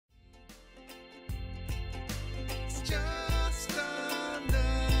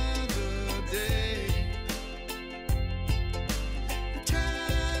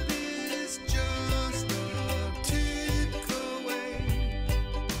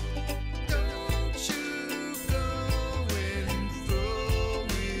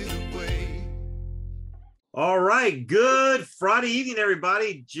All right. Good Friday evening,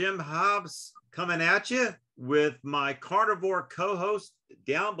 everybody. Jim Hobbs coming at you with my carnivore co-host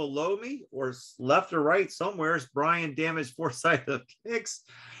down below me, or left or right somewhere, is Brian Damaged Forsythe of Kix.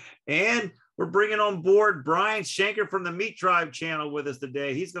 And we're bringing on board Brian Schenker from the MeatTribe channel with us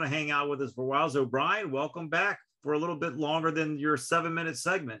today. He's going to hang out with us for a while. So, Brian, welcome back for a little bit longer than your 7-minute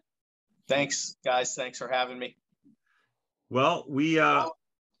segment. Thanks, guys. Thanks for having me. Well, we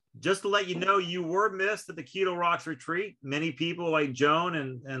just to let you know, you were missed at the Keto Rocks Retreat. Many people like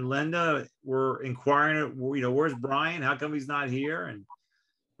Joan and Linda were inquiring, where's Brian? How come he's not here?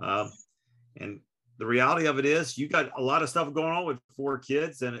 And the reality of it is you got a lot of stuff going on with 4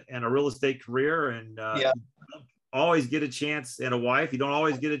 kids and a real estate career. And you don't always get a chance, and a wife. You don't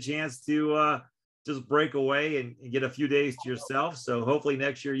always get a chance to just break away and get a few days to yourself. So hopefully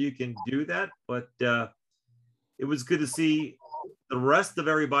next year you can do that. But it was good to see the rest of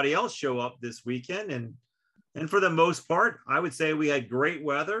everybody else show up this weekend. And for the most part, I would say we had great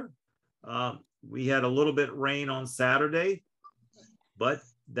weather. We had a little bit rain on Saturday, but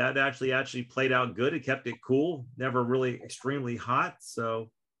that actually played out good. It kept it cool, never really extremely hot.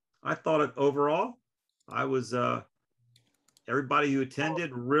 So I thought it overall, everybody who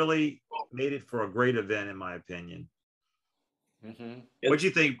attended really made it for a great event, in my opinion. Mm-hmm. What'd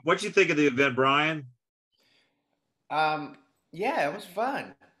you think of the event, Brian? Yeah, it was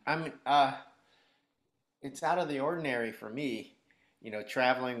fun. I mean, it's out of the ordinary for me,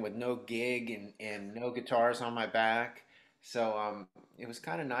 traveling with no gig and no guitars on my back. So it was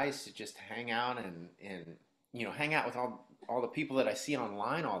kind of nice to just hang out and hang out with all the people that I see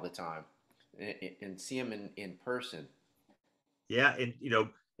online all the time and see them in person. Yeah, and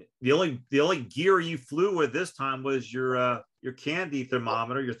the only gear you flew with this time was your candy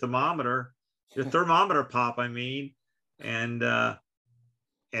thermometer, your thermometer pop, I mean. And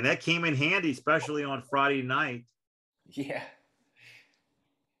that came in handy, especially on Friday night. Yeah.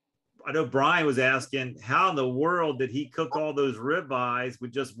 I know Brian was asking, how in the world did he cook all those ribeyes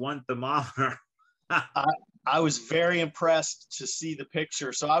with just one thermometer? I was very impressed to see the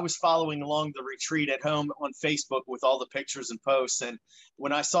picture. So I was following along the retreat at home on Facebook with all the pictures and posts. And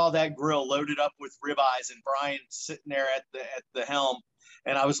when I saw that grill loaded up with ribeyes and Brian sitting there at the helm,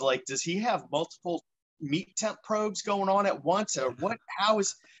 and I was like, does he have multiple meat temp probes going on at once, or what? How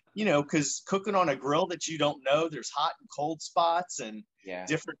is, because cooking on a grill that you don't know, there's hot and cold spots and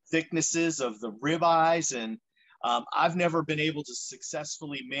different thicknesses of the ribeyes. And I've never been able to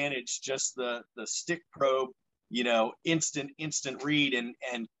successfully manage just the stick probe, instant read and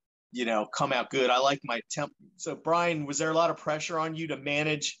come out good. I like my temp. So Brian, was there a lot of pressure on you to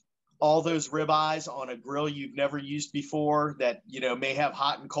manage all those ribeyes on a grill you've never used before that, may have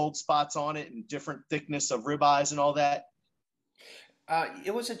hot and cold spots on it and different thickness of ribeyes and all that?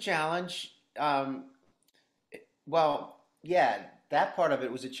 It was a challenge. Well, yeah, that part of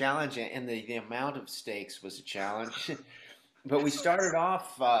it was a challenge, and the amount of steaks was a challenge. But we started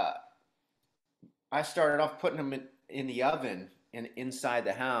off, I started off putting them in the oven inside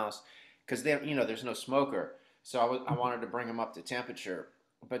the house because there's no smoker. So I wanted to bring them up to temperature.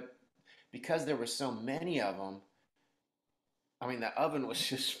 But because there were so many of them, I mean, the oven was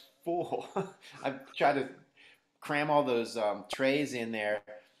just full. I tried to cram all those trays in there.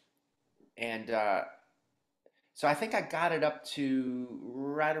 And so I think I got it up to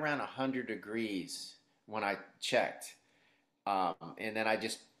right around 100 degrees when I checked. And then I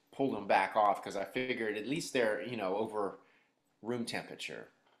just pulled them back off because I figured at least they're, over room temperature.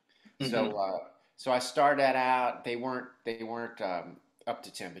 Mm-hmm. So I started that out. They weren't up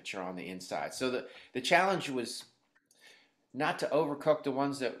to temperature on the inside. So the challenge was not to overcook the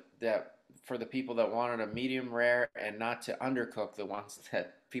ones that for the people that wanted a medium rare, and not to undercook the ones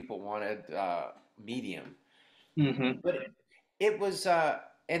that people wanted medium. Mm-hmm. But it was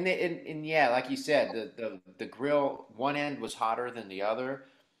and yeah, like you said, the grill, one end was hotter than the other.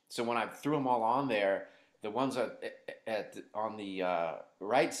 So when I threw them all on there, the ones on the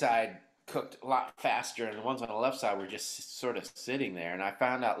right side cooked a lot faster, and the ones on the left side were just sort of sitting there. And I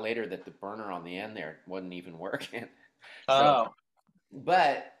found out later that the burner on the end there wasn't even working.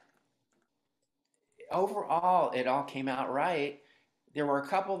 But overall, it all came out right. There were a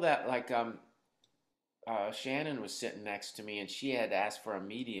couple that, like, Shannon was sitting next to me, and she had asked for a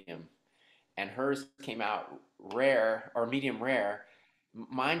medium, and hers came out rare, or medium rare.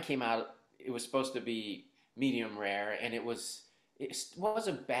 Mine came out, it was supposed to be medium rare, and it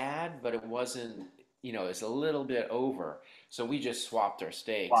wasn't bad, but it wasn't, it's a little bit over. So we just swapped our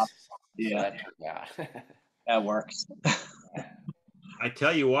steaks. Yeah. So that works. I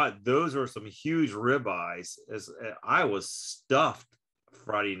tell you what, those are some huge ribeyes. As I was stuffed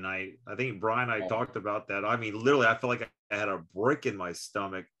Friday night. I think Brian and I talked about that. I mean, literally, I felt like I had a brick in my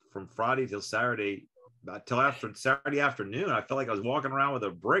stomach from Friday till Saturday, till after Saturday afternoon. I felt like I was walking around with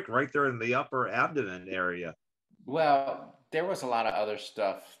a brick right there in the upper abdomen area. Well, there was a lot of other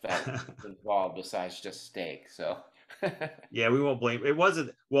stuff that was involved besides just steak. So yeah, we won't blame. It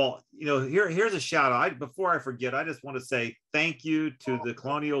wasn't, well, here's a shout out. Before I forget, I just want to say thank you to the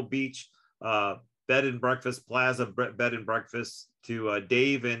Colonial Beach Bed and Breakfast Plaza Bed and Breakfast, to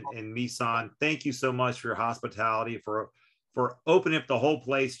Dave and Misan. Thank you so much for your hospitality, for opening up the whole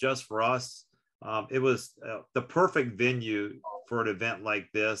place just for us. It was the perfect venue for an event like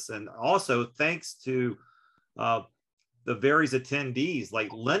this. And also thanks to the various attendees.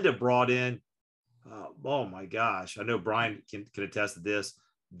 Like Linda brought in, oh my gosh, I know Brian can attest to this.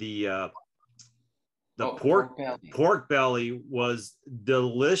 The pork belly was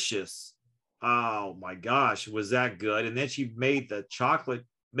delicious. Oh my gosh, was that good? And then she made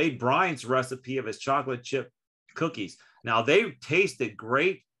Brian's recipe of his chocolate chip cookies. Now they tasted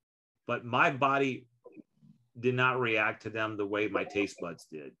great, but my body did not react to them the way my taste buds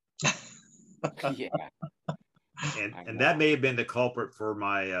did. Yeah. And that may have been the culprit for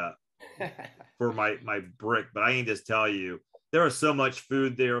my my brick, but I can just tell you, there was so much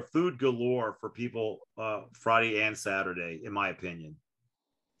food there, food galore for people Friday and Saturday, in my opinion.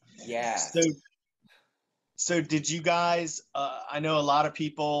 Yeah. So did you guys, I know a lot of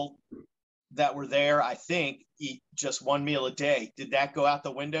people that were there, I think, eat just one meal a day. Did that go out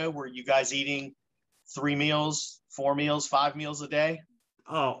the window? Were you guys eating 3 meals, 4 meals, 5 meals a day?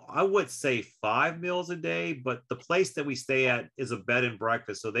 Oh, I would say 5 meals a day, but the place that we stay at is a bed and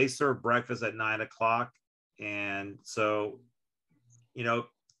breakfast. So they serve breakfast at 9 o'clock. And so, you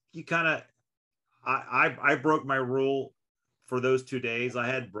kind of, I broke my rule for those 2 days. I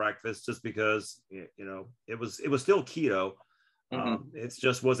had breakfast just because, it was still keto. Mm-hmm. It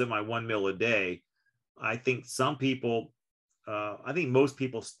just wasn't my 1 meal a day. I think most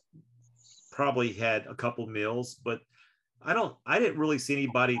people probably had a couple meals, but I didn't really see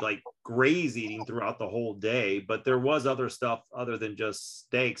anybody like graze eating throughout the whole day, but there was other stuff other than just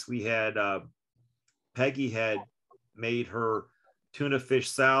steaks. We had, Peggy had made her tuna fish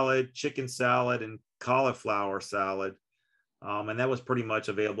salad, chicken salad, and cauliflower salad. And that was pretty much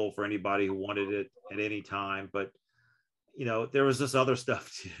available for anybody who wanted it at any time. But, there was this other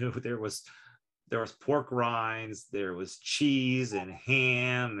stuff too. There was pork rinds, there was cheese and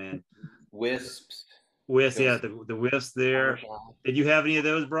ham and Wisps. Yeah, the wisps there. Did you have any of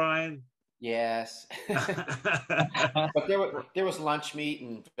those, Brian? Yes. But there was lunch meat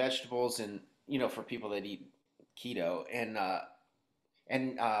and vegetables, and for people that eat keto,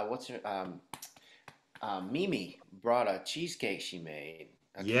 and what's her Mimi brought a cheesecake she made.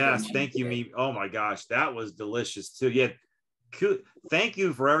 Yes, thank you, Mimi. Oh my gosh, that was delicious too. Yeah, thank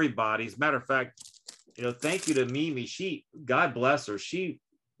you for everybody. As a matter of fact, thank you to Mimi. God bless her. She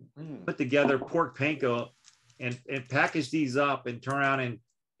put together pork panko and packaged these up and turned around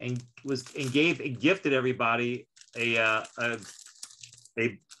and gifted everybody a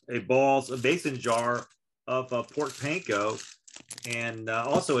mason jar of pork panko. And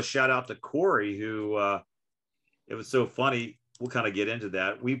also a shout out to Corey, who it was so funny. We'll kind of get into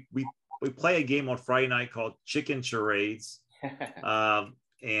that. We play a game on Friday night called Chicken Charades.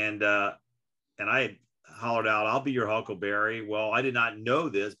 And I had hollered out, "I'll be your Huckleberry." Well, I did not know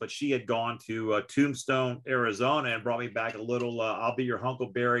this, but she had gone to Tombstone, Arizona, and brought me back a little "I'll be your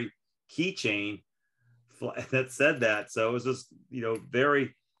Huckleberry" keychain that said that. So it was just,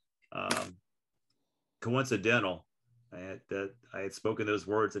 very coincidental that I had spoken those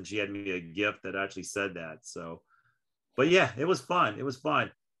words, and she had me a gift that actually said that. So, but yeah, it was fun. It was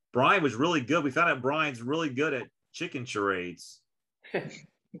fun. Brian was really good. We found out Brian's really good at chicken charades.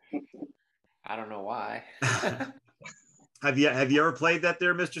 I don't know why. Have you ever played that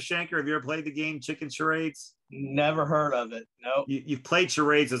there, Mr. Schenker? Have you ever played the game Chicken Charades? Never heard of it. Nope. You've played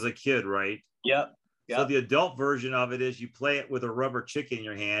charades as a kid, right? Yep. So the adult version of it is you play it with a rubber chicken in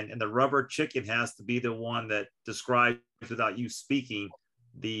your hand, and the rubber chicken has to be the one that describes, without you speaking,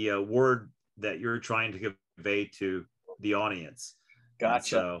 the word that you're trying to convey to the audience. Gotcha.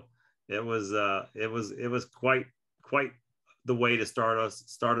 So it was quite the way to start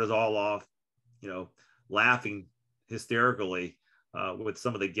us all off, laughing hysterically with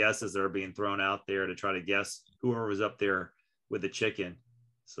some of the guesses that are being thrown out there to try to guess whoever was up there with the chicken.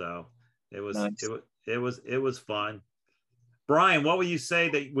 So it was nice. It was fun. Brian, what would you say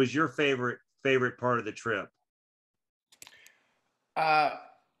that was your favorite part of the trip? Wow.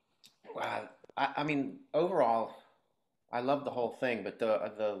 I mean, overall, I loved the whole thing, but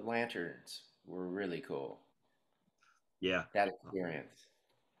the lanterns were really cool. Yeah, that experience.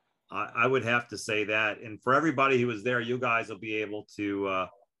 I would have to say that. And for everybody who was there, you guys will be able to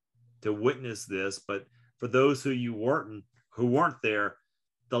witness this. But for those who weren't there,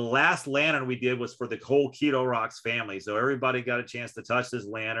 the last lantern we did was for the whole Keto Rocks family. So everybody got a chance to touch this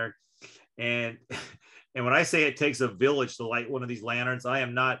lantern. And when I say it takes a village to light one of these lanterns, I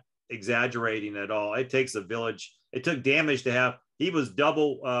am not exaggerating at all. It takes a village. It took damage to have, he was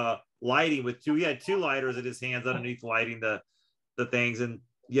double lighting with he had two lighters in his hands underneath lighting the things. And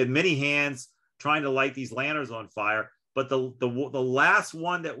you had many hands trying to light these lanterns on fire. But the last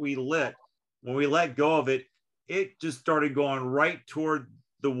one that we lit, when we let go of it, it just started going right toward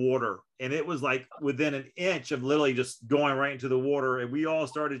the water. And it was like within an inch of literally just going right into the water. And we all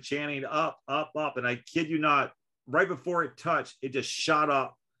started chanting up, up, up. And I kid you not, right before it touched, it just shot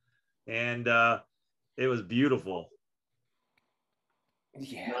up. And it was beautiful.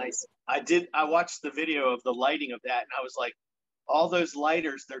 Yeah. Nice. I watched the video of the lighting of that, and I was like, all those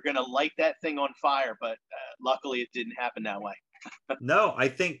lighters, they're going to light that thing on fire. But luckily it didn't happen that way. No, I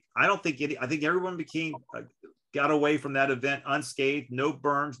think everyone got away from that event unscathed, no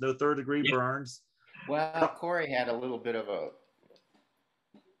burns, no third-degree burns. Well, Corey had a little bit of a.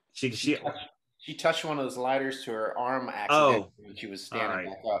 She touched one of those lighters to her arm accidentally when she was standing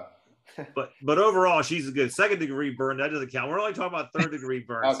back up. but overall, she's a good second-degree burn. That doesn't count. We're only talking about third-degree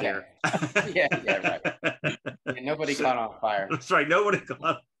burns here. yeah, right. And nobody caught on fire. That's right. Nobody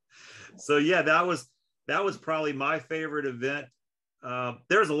caught. So yeah, that was probably my favorite event.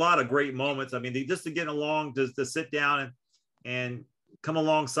 There's a lot of great moments. I mean, just to get along, to sit down and come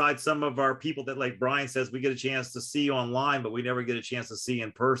alongside some of our people that, like Brian says, we get a chance to see online, but we never get a chance to see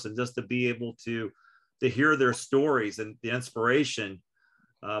in person, just to be able to hear their stories and the inspiration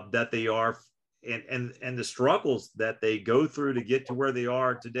that they are and the struggles that they go through to get to where they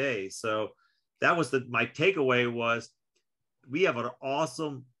are today. So that was my takeaway was we have an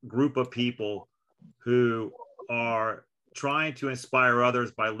awesome group of people who are trying to inspire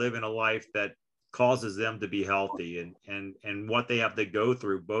others by living a life that causes them to be healthy and what they have to go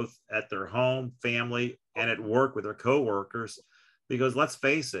through, both at their home, family, and at work with their coworkers. Because let's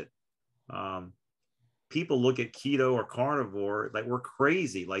face it, people look at keto or carnivore like we're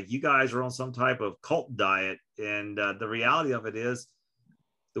crazy, like you guys are on some type of cult diet. And the reality of it is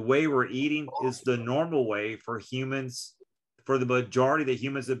the way we're eating is the normal way for humans. For the majority of the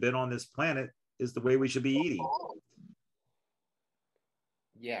humans that have been on this planet is the way we should be eating.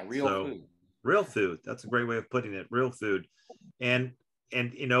 Yeah, food. Real food. That's a great way of putting it. Real food. And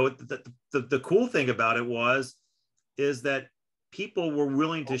you know, the cool thing about it is that people were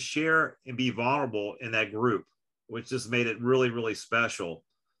willing to share and be vulnerable in that group, which just made it really, really special.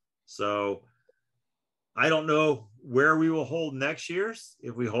 So I don't know where we will hold next year's,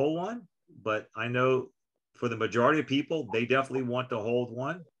 if we hold one, but I know for the majority of people, they definitely want to hold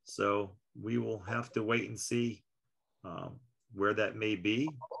one. So we will have to wait and see where that may be.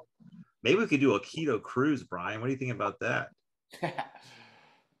 Maybe we could do a keto cruise, Brian. What do you think about that?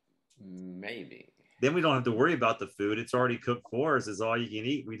 Maybe. Then we don't have to worry about the food. It's already cooked for us. It's all you can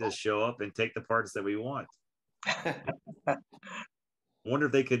eat. We just show up and take the parts that we want. I wonder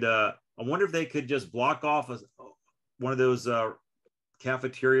if they could just block off one of those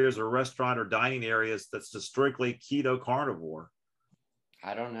cafeterias or restaurant or dining areas that's just strictly keto carnivore.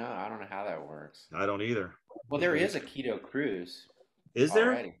 I don't know. I don't know how that works. I don't either. Well, there is a keto cruise. Is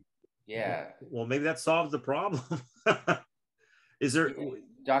there? Already. Yeah. Well, maybe that solves the problem. Is there?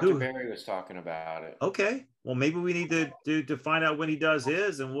 Dr. Barry was talking about it. Okay. Well, maybe we need to find out when he does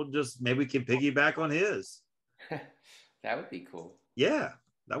his, and maybe we can piggyback on his. That would be cool. Yeah,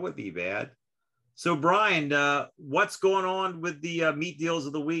 that would be bad. So, Brian, what's going on with the meat deals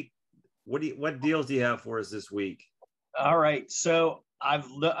of the week? What deals do you have for us this week? All right. So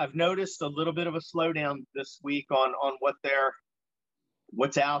I've noticed a little bit of a slowdown this week on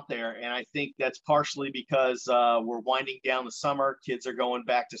what's out there. And I think that's partially because we're winding down the summer. Kids are going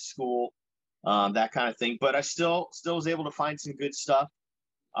back to school, that kind of thing. But I still was able to find some good stuff.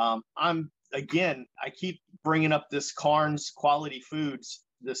 I keep bringing up this Carnes Quality Foods,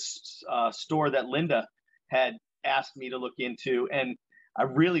 this store that Linda had asked me to look into. And I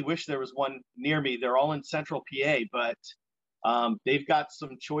really wish there was one near me. They're all in Central PA, but they've got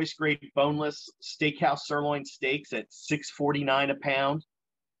some choice grade boneless steakhouse sirloin steaks at $6.49 a pound.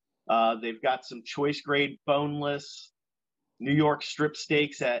 They've got some choice grade boneless New York strip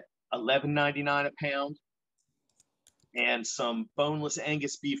steaks at $11.99 a pound, and some boneless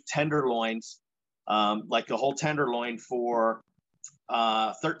Angus beef tenderloins, like a whole tenderloin for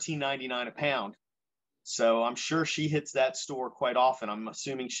 $13.99 a pound. So I'm sure she hits that store quite often. I'm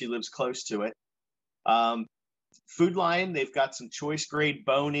assuming she lives close to it. Food Lion, they've got some choice grade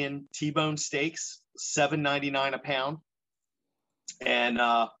bone-in T-bone steaks, $7.99 a pound. And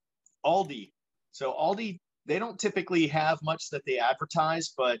Aldi. So Aldi, they don't typically have much that they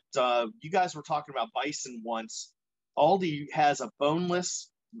advertise, but you guys were talking about bison once. Aldi has a boneless,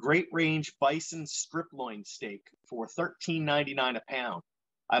 great range bison strip loin steak for $13.99 a pound.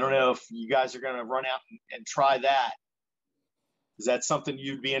 I don't know if you guys are going to run out and try that. Is that something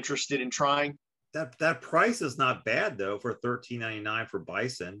you'd be interested in trying? That price is not bad though for $13.99 for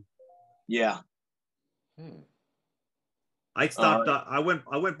bison. Yeah. I stopped. I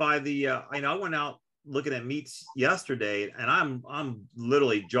went by the. I went out looking at meats yesterday, and I'm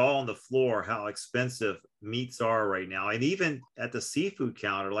literally jaw on the floor how expensive meats are right now. And even at the seafood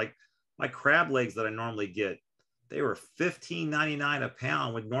counter, like my crab legs that I normally get, they were $15.99 a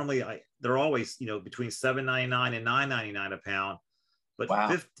pound. When normally they're always between $7.99 and $9.99 a pound. But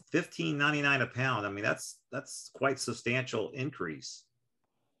wow. $15.99 a pound. I mean, that's quite substantial increase.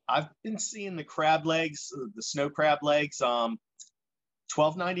 I've been seeing the crab legs, the snow crab legs.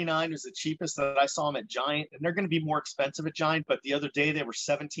 $12.99 was the cheapest that I saw them at Giant, and they're going to be more expensive at Giant. But the other day they were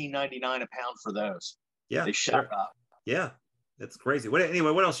 $17.99 a pound for those. Yeah, they shot up. Yeah, that's crazy.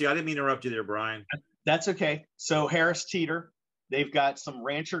 Anyway, what else? I didn't mean to interrupt you there, Brian. That's okay. So Harris Teeter, they've got some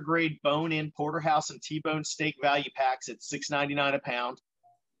rancher grade bone-in porterhouse and T-bone steak value packs at $6.99 a pound.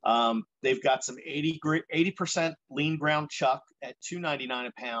 They've got some 80% lean ground chuck at $2.99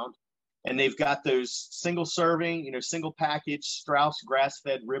 a pound. And they've got those single serving, single package Strauss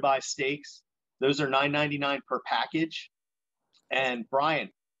grass-fed ribeye steaks. Those are $9.99 per package. And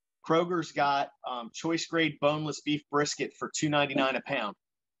Brian, Kroger's got choice grade boneless beef brisket for $2.99 a pound.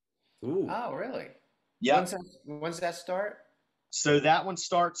 Ooh. Oh, really? Yeah. When's that start? So that one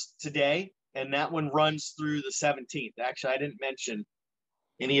starts today, and that one runs through the 17th. Actually, I didn't mention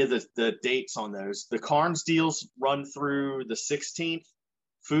any of the dates on those. The Carnes deals run through the 16th.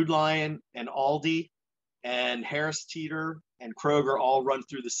 Food Lion and Aldi and Harris Teeter and Kroger all run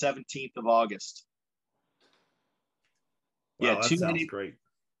through the 17th of August. Wow, that sounds great.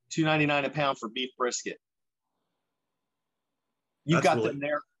 $2.99 a pound for beef brisket. You've got them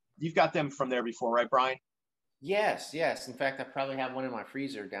there. You've got them from there before, right, Brian? Yes. In fact, I probably have one in my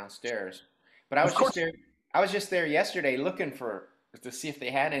freezer downstairs. But I was just there yesterday looking to see if they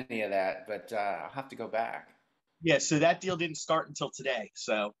had any of that, but I'll have to go back. Yeah, so that deal didn't start until today.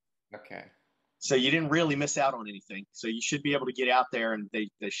 So okay. So you didn't really miss out on anything. So you should be able to get out there, and you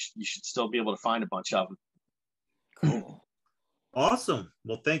should still be able to find a bunch of them. Cool. Awesome.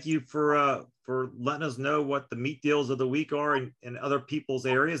 Well, thank you for letting us know what the meat deals of the week are in other people's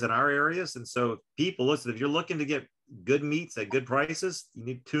areas and our areas. And so, people, listen, if you're looking to get good meats at good prices, you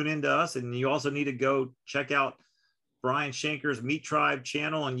need to tune into us, and you also need to go check out Brian Schenker's MeatTribe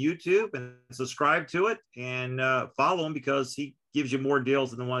channel on YouTube and subscribe to it and follow him, because he gives you more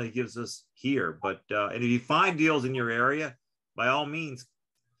deals than the one he gives us here. But and if you find deals in your area, by all means,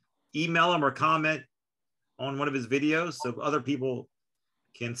 email him or comment on one of his videos so other people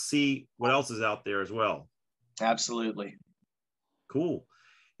can see what else is out there as well. Absolutely. Cool.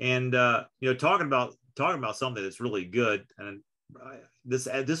 And talking about something that's really good, and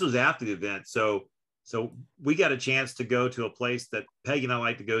this was after the event, so we got a chance to go to a place that Peggy and I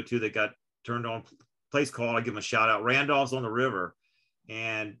like to go to that got turned on. Place called, I give them a shout out, Randolph's on the River.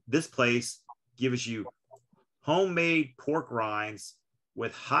 And this place gives you homemade pork rinds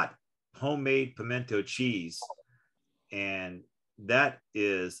with hot homemade pimento cheese. And that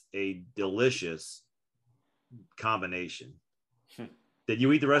is a delicious combination. Did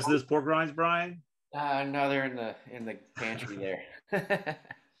you eat the rest of those pork rinds, Brian? No, they're in the pantry there.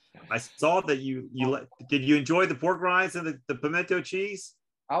 I saw that did you enjoy the pork rinds and the pimento cheese?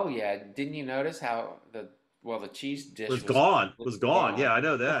 Oh yeah, didn't you notice how the cheese dish was gone? It was gone. Yeah, I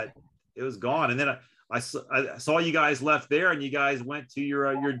know that. It was gone. And then I saw you guys left there, and you guys went to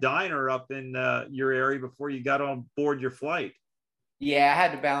your diner up in your area before you got on board your flight. Yeah, I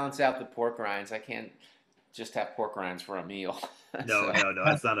had to balance out the pork rinds. I can't just have pork rinds for a meal. No,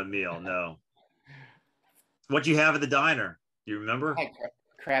 that's not a meal. No. What'd you have at the diner? Do you remember?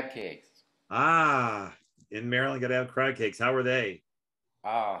 Crab cakes. In Maryland, got to have crab cakes. How were they?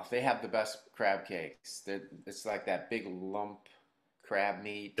 Oh, they have the best crab cakes. It's like that big lump crab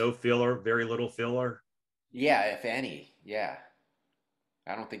meat. No filler, very little filler. Yeah, if any. Yeah,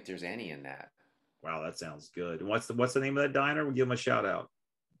 I don't think there's any in that. Wow, that sounds good. And what's the name of that diner? We'll give them a shout out.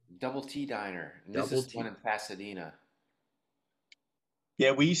 Double T Diner. And this is one in Pasadena.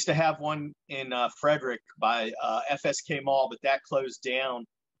 Yeah, we used to have one in Frederick by FSK Mall, but that closed down.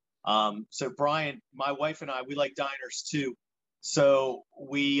 So Brian, my wife and I, we like diners too. So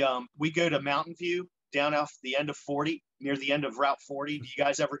we go to Mountain View down off the end of 40, near the end of Route 40. Do you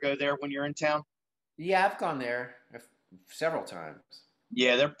guys ever go there when you're in town? Yeah, I've gone there several times.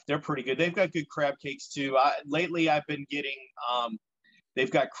 Yeah, they're pretty good. They've got good crab cakes too. Lately I've been getting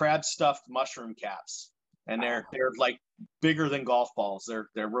they've got crab stuffed mushroom caps, and they're like bigger than golf balls.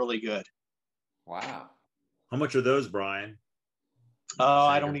 They're really good. Wow. How much are those, Brian? Oh,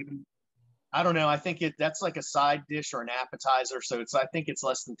 I don't know. I think that's like a side dish or an appetizer. So I think it's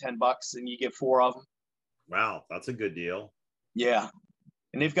less than $10 and you get 4 of them. Wow, that's a good deal. Yeah.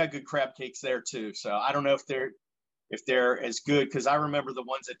 And they've got good crab cakes there too. So I don't know if they're as good, because I remember the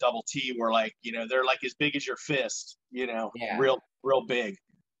ones at Double T were like, they're like as big as your fist, Yeah. real big.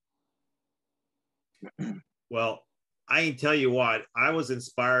 Well, I can tell you what, I was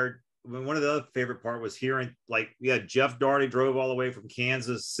inspired. I mean, one of the other favorite part was hearing, like, we had Jeff Darty drove all the way from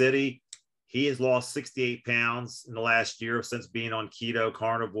Kansas City. He has lost 68 pounds in the last year since being on keto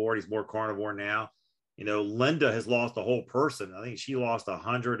carnivore. He's more carnivore now. Linda has lost a whole person. I think she lost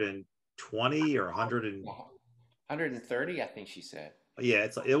 120 or 130, I think she said. Yeah,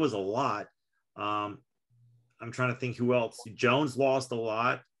 it was a lot. I'm trying to think who else. Jones lost a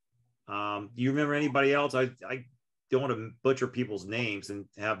lot. Do you remember anybody else? I don't want to butcher people's names and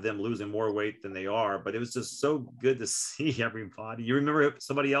have them losing more weight than they are, but it was just so good to see everybody. You remember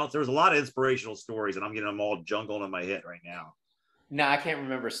somebody else? There was a lot of inspirational stories, and I'm getting them all jumbled in my head right now. No, I can't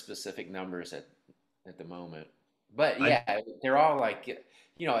remember specific numbers at the moment, but yeah, they're all like, at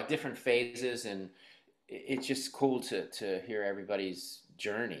different phases, and it's just cool to hear everybody's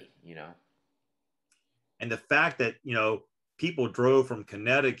journey, And the fact that, people drove from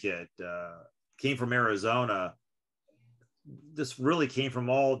Connecticut, came from Arizona, this really came from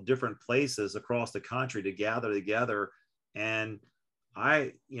all different places across the country to gather together. And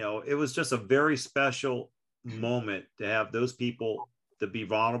it was just a very special moment to have those people to be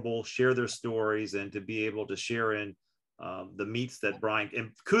vulnerable, share their stories, and to be able to share in the meats that Brian,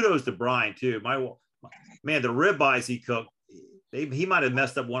 and kudos to Brian too. Man, the ribeyes he cooked, he might have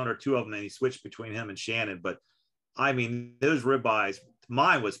messed up 1 or 2 of them and he switched between him and Shannon, but I mean, those ribeyes,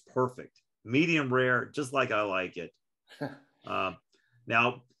 mine was perfect, medium rare, just like I like it.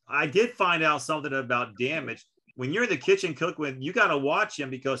 Now, I did find out something about damage. When you're in the kitchen cooking, you got to watch him,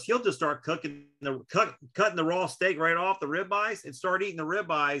 because he'll just start cutting the raw steak right off the ribeyes and start eating the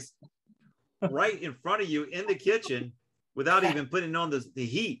ribeyes right in front of you in the kitchen without even putting on the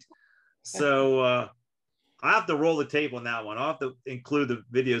heat. So I have to roll the tape on that one. I'll have to include the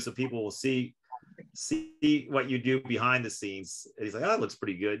video so people will see what you do behind the scenes. And he's like, oh, that looks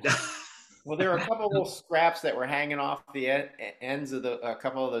pretty good. Well, there were a couple of little scraps that were hanging off the ends of a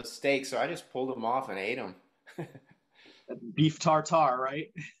couple of those steaks, so I just pulled them off and ate them. Beef tartare,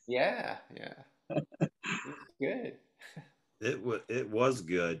 right? Yeah. It's good. It was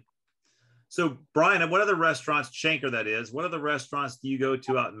good. So, Brian, what other restaurants, Schenker that is, what other restaurants do you go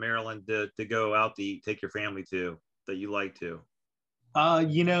to out in Maryland to go out to eat, take your family to, that you like to?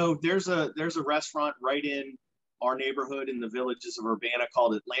 There's a restaurant right in our neighborhood in the Villages of Urbana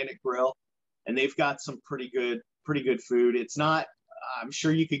called Atlantic Grill, and they've got some pretty good food. It's not, I'm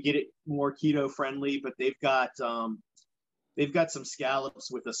sure you could get it more keto friendly, but they've got some scallops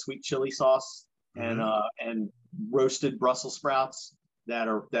with a sweet chili sauce and roasted Brussels sprouts that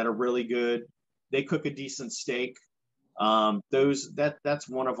are really good. They cook a decent steak. That's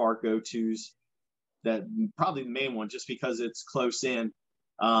one of our go-tos. That probably the main one, just because it's close in.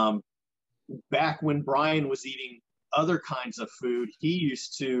 Back when Brian was eating other kinds of food, he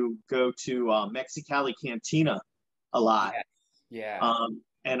used to go to Mexicali Cantina a lot. Yeah.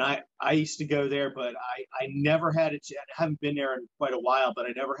 And I used to go there, but I never had I haven't been there in quite a while, but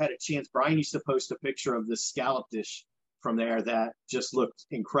I never had a chance. Brian used to post a picture of this scallop dish from there that just looked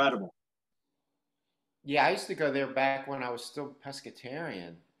incredible. Yeah, I used to go there back when I was still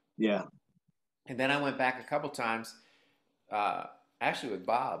pescatarian. Yeah. And then I went back a couple times, actually with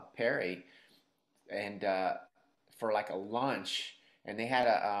Bob Perry, and for like a lunch, and they had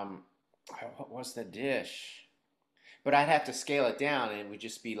what was the dish? But I'd have to scale it down, and it would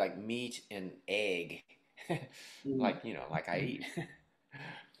just be like meat and egg, like I eat.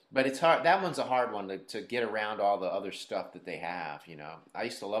 But it's hard. That one's a hard one to get around all the other stuff that they have. I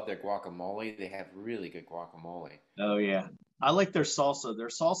used to love their guacamole. They have really good guacamole. Oh yeah, I like their salsa. Their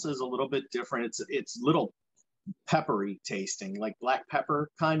salsa is a little bit different. It's little peppery tasting, like black pepper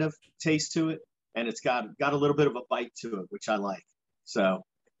kind of taste to it, and it's got a little bit of a bite to it, which I like. So,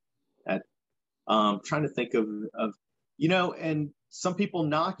 trying to think of and some people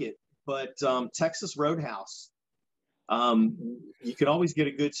knock it, but Texas Roadhouse. You can always get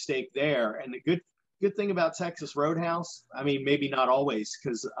a good steak there. And the good thing about Texas Roadhouse, I mean, maybe not always,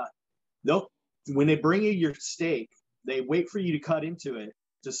 because when they bring you your steak, they wait for you to cut into it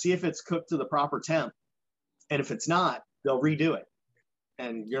to see if it's cooked to the proper temp. And if it's not, they'll redo it.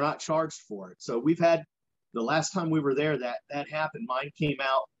 And you're not charged for it. So we've had, the last time we were there, that happened. Mine came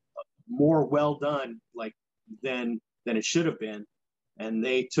out more well done, like than it should have been. And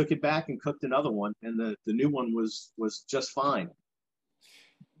they took it back and cooked another one. And the new one was just fine.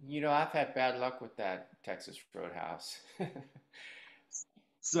 You know, I've had bad luck with that Texas Roadhouse.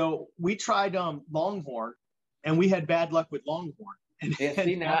 So we tried Longhorn, and we had bad luck with Longhorn. And, yeah,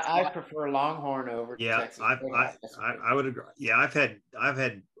 see, now I prefer Longhorn over Texas Roadhouse. I would agree. Yeah, I've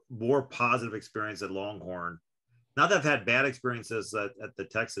had more positive experience at Longhorn. Not that I've had bad experiences at the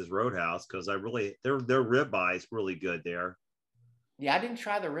Texas Roadhouse, because their ribeye is really good there. Yeah, I didn't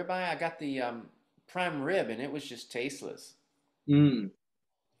try the ribeye. I got the prime rib, and it was just tasteless. And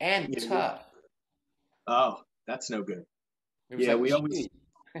tough. Oh, that's no good. Yeah, we always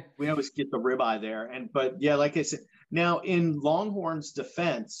get the ribeye there. But yeah, like I said, now in Longhorn's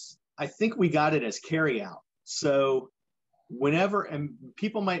defense, I think we got it as carryout. So whenever, and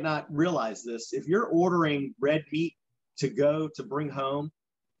people might not realize this, if you're ordering red meat to bring home,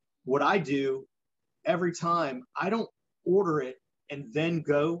 what I do every time, I don't order it and then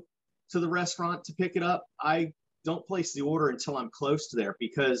go to the restaurant to pick it up. I don't place the order until I'm close to there,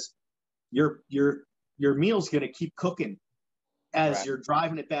 because your meal's going to keep cooking as you're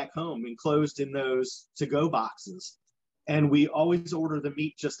driving it back home, enclosed in those to-go boxes. And we always order the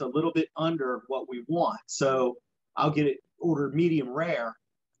meat just a little bit under what we want. So I'll get it ordered medium rare.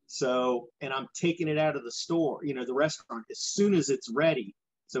 So, and I'm taking it out of the store, the restaurant, as soon as it's ready.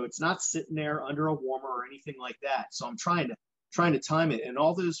 So it's not sitting there under a warmer or anything like that. So I'm trying to time it. And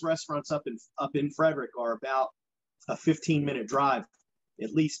all those restaurants up in Frederick are about a 15-minute drive,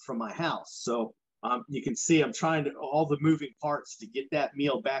 at least, from my house. So you can see I'm trying to, all the moving parts to get that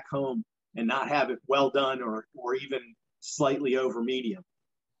meal back home and not have it well done or even slightly over medium.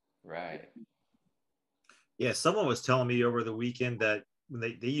 Right. Yeah, someone was telling me over the weekend that when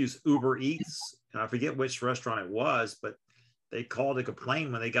they use Uber Eats, and I forget which restaurant it was, but they called to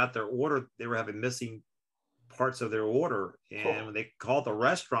complain when they got their order, they were having missing parts of their order. And when they called the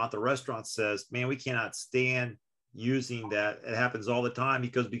restaurant says, man, we cannot stand using that. It happens all the time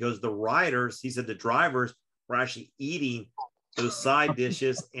because the riders, he said, the drivers were actually eating those side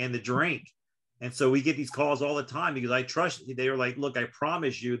dishes and the drink. And so we get these calls all the time because I trust, they were like, look, I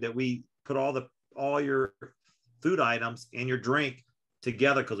promise you that we put all your food items and your drink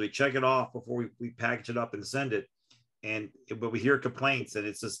together, because we check it off before we package it up and send it. But we hear complaints, and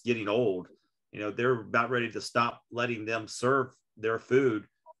it's just getting old. They're about ready to stop letting them serve their food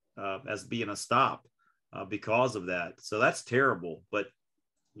as being a stop because of that. So that's terrible. But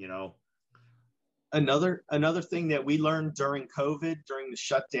another thing that we learned during COVID, during the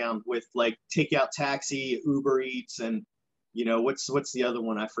shutdown, with like takeout taxi, Uber Eats, and what's the other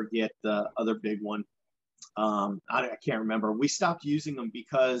one? I forget the other big one. I can't remember. We stopped using them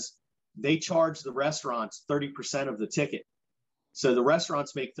because they charge the restaurants 30% of the ticket. So the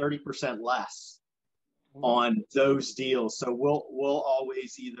restaurants make 30% less on those deals. So we'll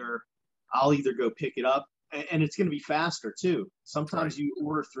always I'll either go pick it up, and it's going to be faster too. Sometimes you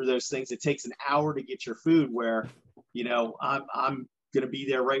order through those things, it takes an hour to get your food, where, I'm going to be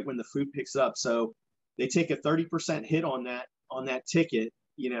there right when the food picks up. So they take a 30% hit on that ticket,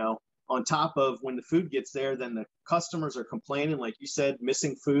 on top of when the food gets there. Then the customers are complaining, like you said,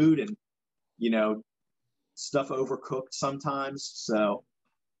 missing food and, stuff overcooked sometimes. So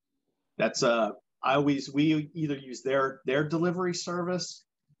that's we either use their delivery service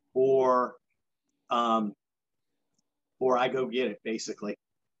or I go get it, basically.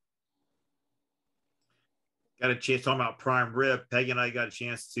 Got a chance talking about prime rib. Peggy and I got a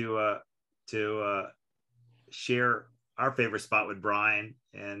chance to share our favorite spot with Brian,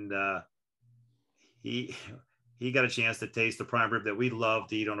 and he got a chance to taste the prime rib that we love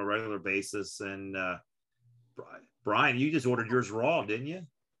to eat on a regular basis. And Brian, you just ordered yours raw, didn't you?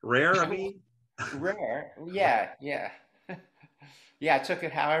 Rare, I mean. Rare, yeah. Yeah, I took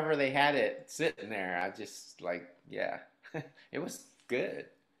it however they had it sitting there. I just it was good.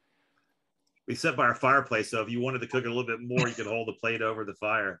 We sat by our fireplace, so if you wanted to cook it a little bit more, you could hold the plate over the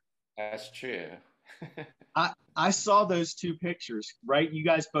fire. That's true. I saw those two pictures, right? You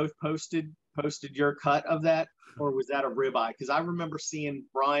guys both posted your cut of that, or was that a ribeye? Because I remember seeing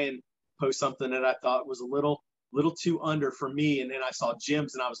Brian post something that I thought was a little too under for me, and then I saw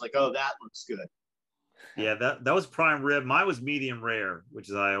Jim's, and I was like, oh, that looks good. Yeah, that was prime rib. Mine was medium rare, which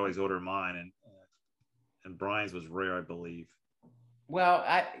is I always order mine, and Brian's was rare, I believe. Well,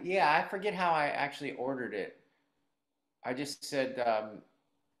 I forget how I actually ordered it. I just said,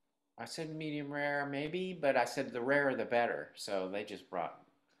 I said medium rare, maybe, but I said the rarer the better. So they just brought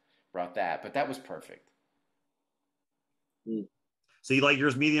that, but that was perfect. So you like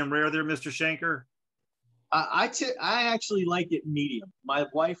yours medium rare there, Mr. Schenker? I actually like it medium. My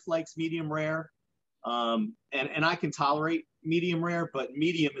wife likes medium rare, and I can tolerate medium rare, but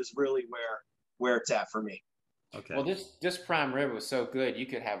medium is really where it's at for me. Okay. Well, this prime rib was so good, you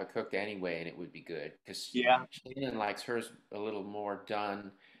could have it cooked anyway, and it would be good. Because Shannon likes hers a little more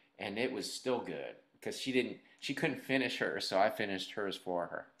done, and it was still good because she couldn't finish hers, so I finished hers for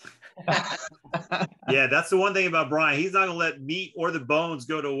her. Yeah, that's the one thing about Brian. He's not gonna let meat or the bones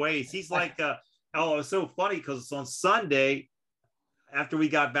go to waste. He's like, oh, it was so funny because on Sunday, after we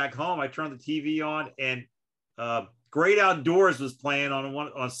got back home, I turned the TV on and Great Outdoors was playing on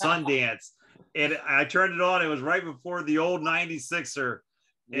Sundance. And I turned it on. It was right before the old 96er.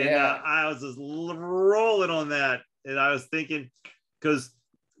 And I was just rolling on that. And I was thinking, because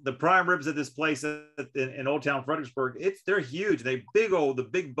the prime ribs at this place in Old Town Fredericksburg, they're huge. They the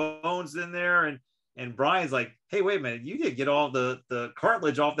big bones in there. And Brian's like, hey, wait a minute, you didn't get all the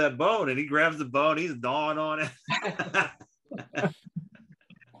cartilage off that bone. And he grabs the bone, he's gnawing on it.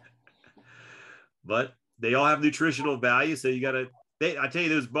 But they all have nutritional value. So you got to, I tell you,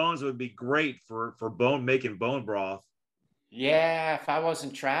 those bones would be great for making bone broth. Yeah, if I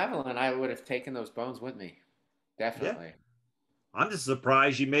wasn't traveling, I would have taken those bones with me. Definitely. Yeah. I'm just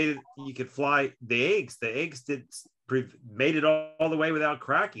surprised you made it. You could fly the eggs. The eggs made it all the way without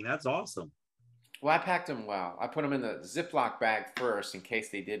cracking. That's awesome. Well, I packed them well. I put them in the Ziploc bag first in case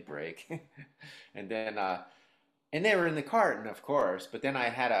they did break, and then and they were in the carton, of course. But then I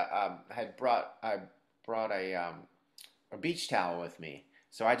had brought a beach towel with me,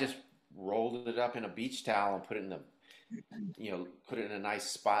 so I just rolled it up in a beach towel and put it in put it in a nice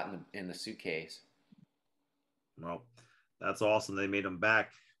spot in the suitcase. Well, that's awesome. They made them back.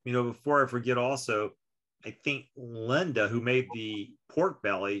 Before I forget, also, I think Linda, who made the pork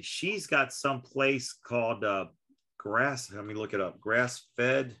belly, she's got some place called grass. Let me look it up. Grass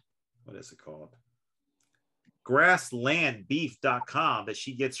fed. What is it called? Grasslandbeef.com that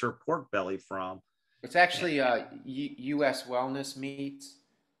she gets her pork belly from. It's actually U.S. Wellness Meats.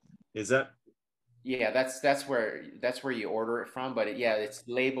 Is that? Yeah, that's where you order it from. But it's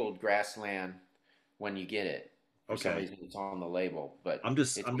labeled Grassland when you get it. For some reason, it's on the label. But I'm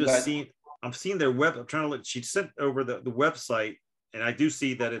seeing their web. I'm trying to look. She sent over the website, and I do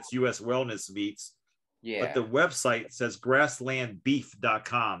see that it's U.S. Wellness Meats. Yeah. But the website says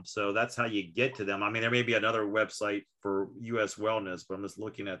grasslandbeef.com. So that's how you get to them. I mean, there may be another website for U.S. Wellness, but I'm just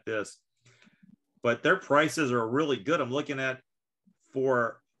looking at this. But their prices are really good. I'm looking at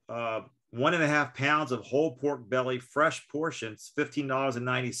for 1.5 pounds of whole pork belly, fresh portions,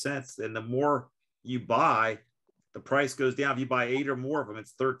 $15.90. And the more you buy, the price goes down. If you buy 8 or more of them,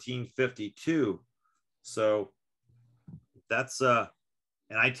 it's $13.52. So that's and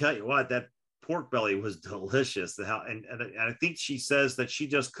I tell you what, that pork belly was delicious. And I think she says that she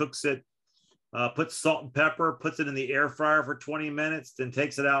just cooks it, puts salt and pepper, puts it in the air fryer for 20 minutes, then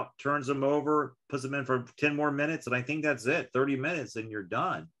takes it out, turns them over, puts them in for 10 more minutes. And I think that's it, 30 minutes and you're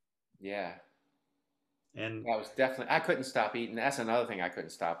done. Yeah. And that was definitely, I couldn't stop eating. That's another thing I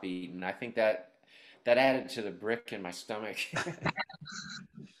couldn't stop eating. I think that added to the brick in my stomach.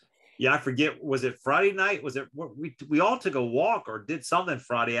 Yeah, I forget. Was it Friday night? Was it we all took a walk or did something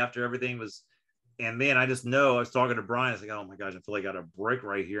Friday after everything was? And man, I just know I was talking to Brian. I was like, oh my gosh, I feel like I got a brick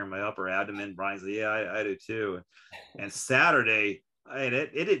right here in my upper abdomen. Brian's like, yeah, I do too. And Saturday,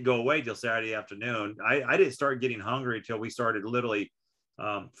 it didn't go away till Saturday afternoon. I didn't start getting hungry until we started literally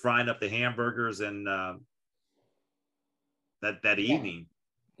frying up the hamburgers and that evening.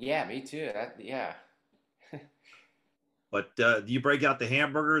 Yeah, me too. Yeah. But you break out the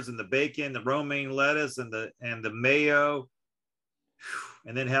hamburgers and the bacon, the romaine lettuce, and the mayo,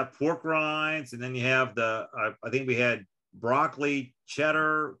 and then have pork rinds, and then you have I think we had broccoli,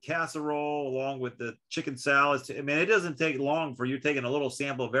 cheddar casserole, along with the chicken salads. I mean, it doesn't take long for you taking a little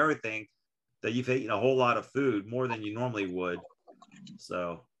sample of everything that you've eaten a whole lot of food, more than you normally would.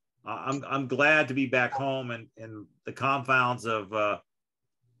 So I'm glad to be back home and in the confounds of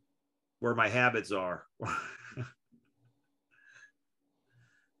where my habits are.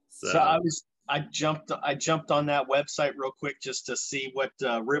 So I jumped on that website real quick just to see what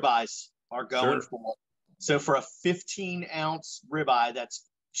ribeyes are going for. So for a 15-ounce ribeye, that's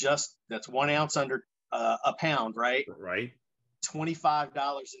 1 ounce under a pound, right? Right.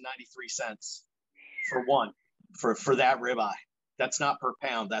 $25.93 for one for that ribeye. That's not per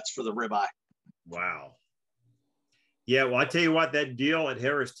pound. That's for the ribeye. Wow. Yeah, well, I tell you what, that deal at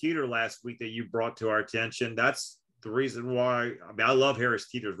Harris Teeter last week that you brought to our attention, that's the reason why, I mean, I love Harris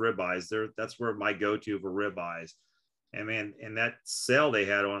Teeter's ribeyes. That's where my go-to for ribeyes. And man, and that sale they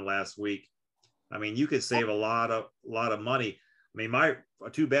had on last week, I mean, you could save a lot of money. I mean,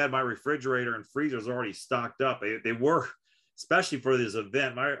 too bad my refrigerator and freezer is already stocked up. They were, especially for this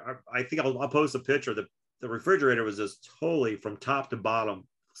event. I think I'll post a picture. The refrigerator was just totally from top to bottom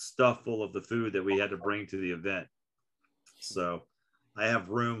stuffed full of the food that we had to bring to the event. So I have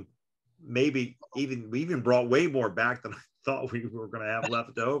room. Maybe we even brought way more back than I thought we were going to have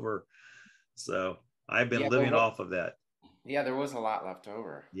left over. So I've been living off of that. Yeah, there was a lot left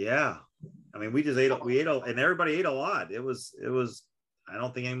over. Yeah. I mean, we ate, and everybody ate a lot. It was, I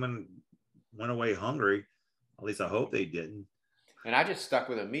don't think anyone went away hungry. At least I hope they didn't. And I just stuck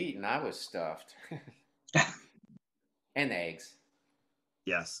with the meat and I was stuffed. And eggs.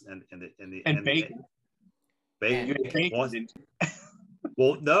 Yes. And bacon. Bacon.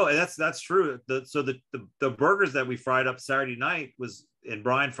 Well, no, and that's true. So the burgers that we fried up Saturday night and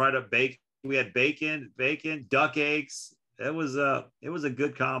Brian fried up bacon. We had bacon, duck eggs. It was a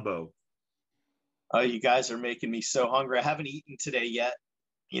good combo. Oh, you guys are making me so hungry. I haven't eaten today yet.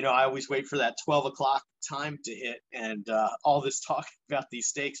 You know, I always wait for that 12 o'clock time to hit, and all this talk about these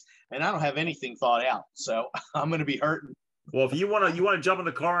steaks, and I don't have anything thought out. So I'm going to be hurting. Well, if you want to jump in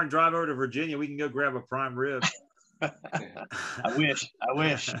the car and drive over to Virginia, we can go grab a prime rib. I wish.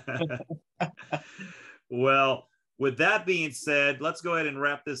 Well, with that being said, let's go ahead and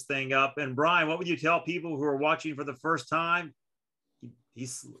wrap this thing up. And Brian, what would you tell people who are watching for the first time? Eat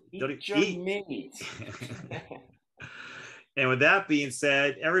your meat. And with that being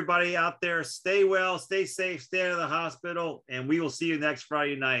said, everybody out there, stay well, stay safe, stay out of the hospital, and we will see you next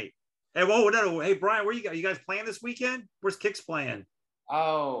Friday night. Hey, hey Brian, where you guys playing this weekend? Where's Kix playing?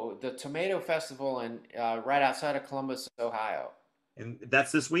 Oh, the Tomato Festival right outside of Columbus, Ohio. And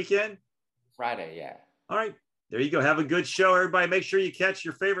that's this weekend? Friday, yeah. All right. There you go. Have a good show, everybody. Make sure you catch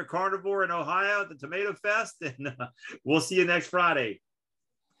your favorite carnivore in Ohio at the Tomato Fest, and we'll see you next Friday.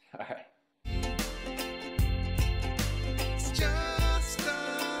 All right.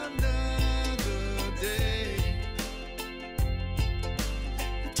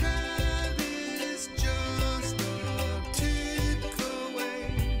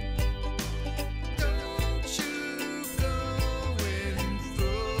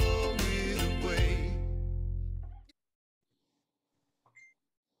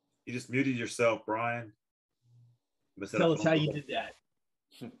 You just muted yourself, Brian. Tell us how you did that.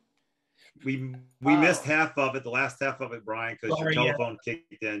 We missed half of it, the last half of it, Brian, because your telephone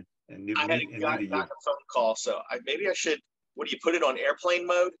kicked in and muted you. I got a phone call, so maybe I should. What do you put it on airplane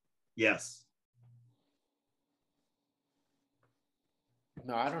mode? Yes.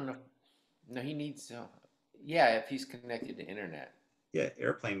 No, I don't know. No, he needs. Yeah, if he's connected to internet. Yeah,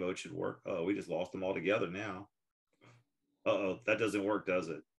 airplane mode should work. Oh, we just lost them all together now. Uh-oh, that doesn't work, does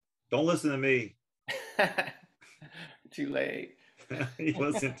it? Don't listen to me. Too late. He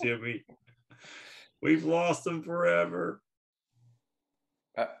listened to me. We've lost them forever.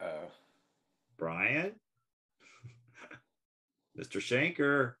 Uh-oh. Brian? Mr.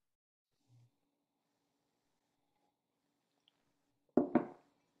 Schenker?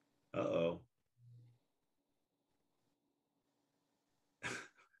 Uh-oh.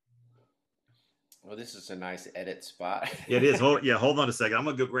 Well, this is a nice edit spot. Yeah, it is. Hold on a second. I'm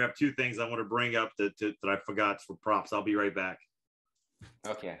going to go grab two things I want to bring up that I forgot for props. I'll be right back.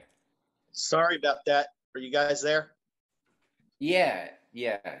 Okay. Sorry about that. Are you guys there? Yeah.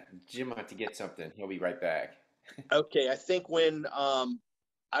 Jim went to get something. He'll be right back. Okay. I think when I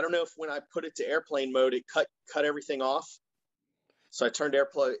don't know if when I put it to airplane mode, it cut everything off. So I turned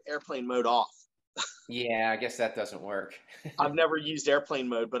airplane mode off. Yeah, I guess that doesn't work. I've never used airplane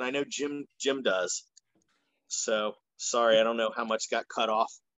mode, but I know Jim does. So sorry, I don't know how much got cut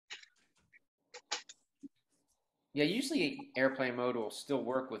off. Yeah, usually airplane mode will still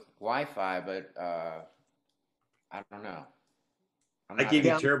work with Wi-Fi, but I don't know. I gave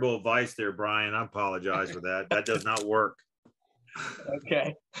you terrible advice there, Brian. I apologize for that. That does not work.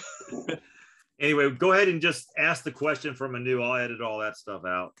 Okay. Anyway, go ahead and just ask the question from Anu. I'll edit all that stuff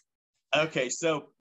out. Okay, so